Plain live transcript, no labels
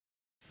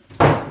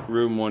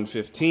room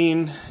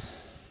 115.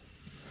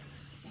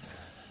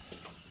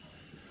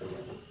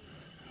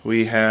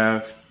 We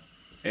have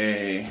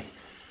a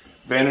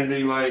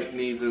vanity light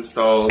needs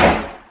installed,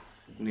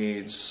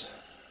 needs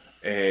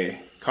a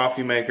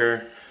coffee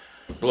maker,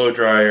 blow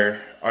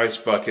dryer, ice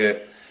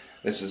bucket.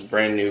 This is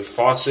brand new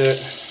faucet,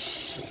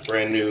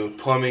 brand new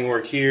plumbing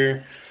work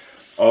here,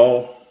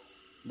 all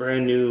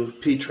brand new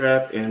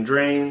P-trap and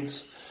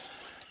drains.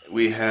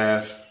 We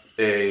have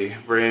a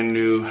brand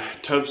new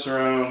tub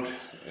surround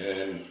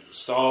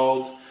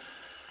installed,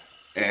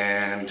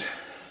 and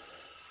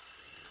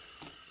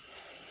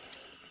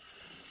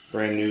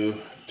brand new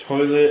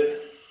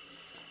toilet.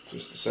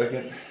 Just a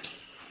second.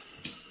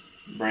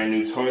 Brand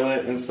new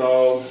toilet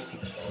installed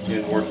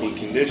in working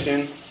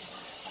condition.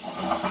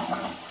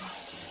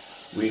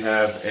 We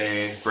have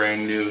a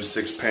brand new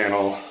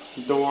 6-panel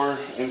door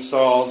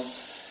installed.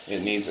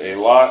 It needs a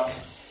lock.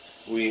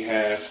 We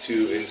have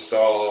to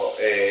install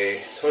a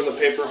toilet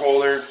paper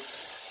holder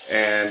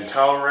and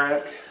towel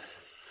rack.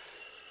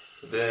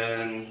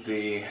 Then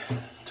the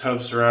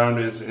tub surround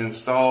is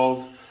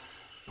installed.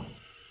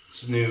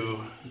 It's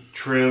new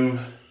trim.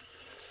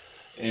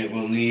 It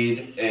will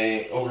need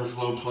a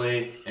overflow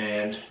plate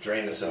and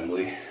drain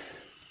assembly.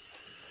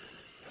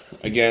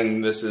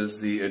 Again, this is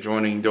the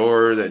adjoining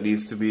door that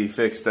needs to be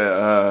fixed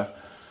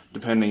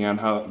depending on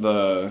how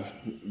the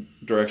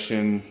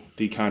direction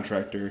the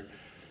contractor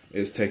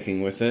is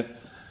taking with it.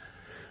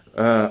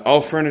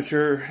 All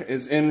furniture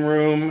is in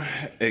room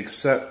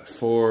except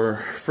for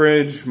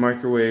fridge,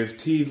 microwave,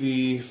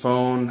 TV,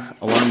 phone,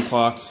 alarm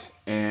clock,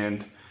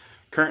 and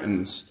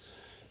curtains.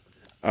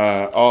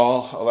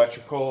 All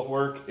electrical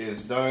work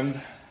is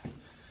done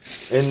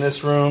in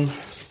this room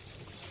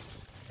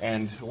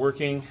and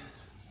working,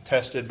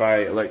 tested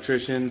by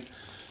electrician,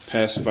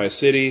 passed by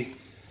city,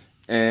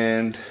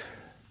 and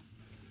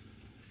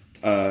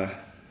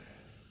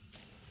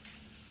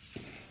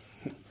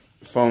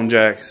phone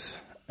jacks,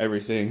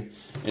 everything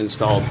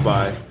installed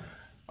by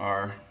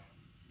our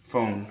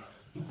phone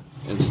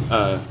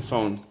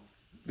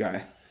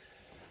guy.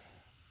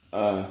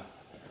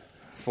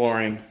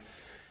 Flooring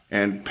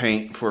and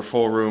paint for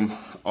full room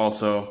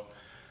also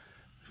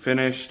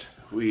finished.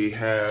 We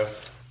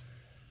have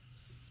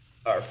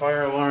our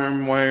fire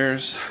alarm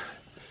wires.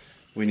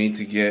 We need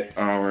to get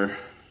our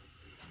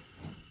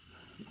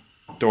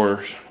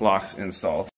door locks installed.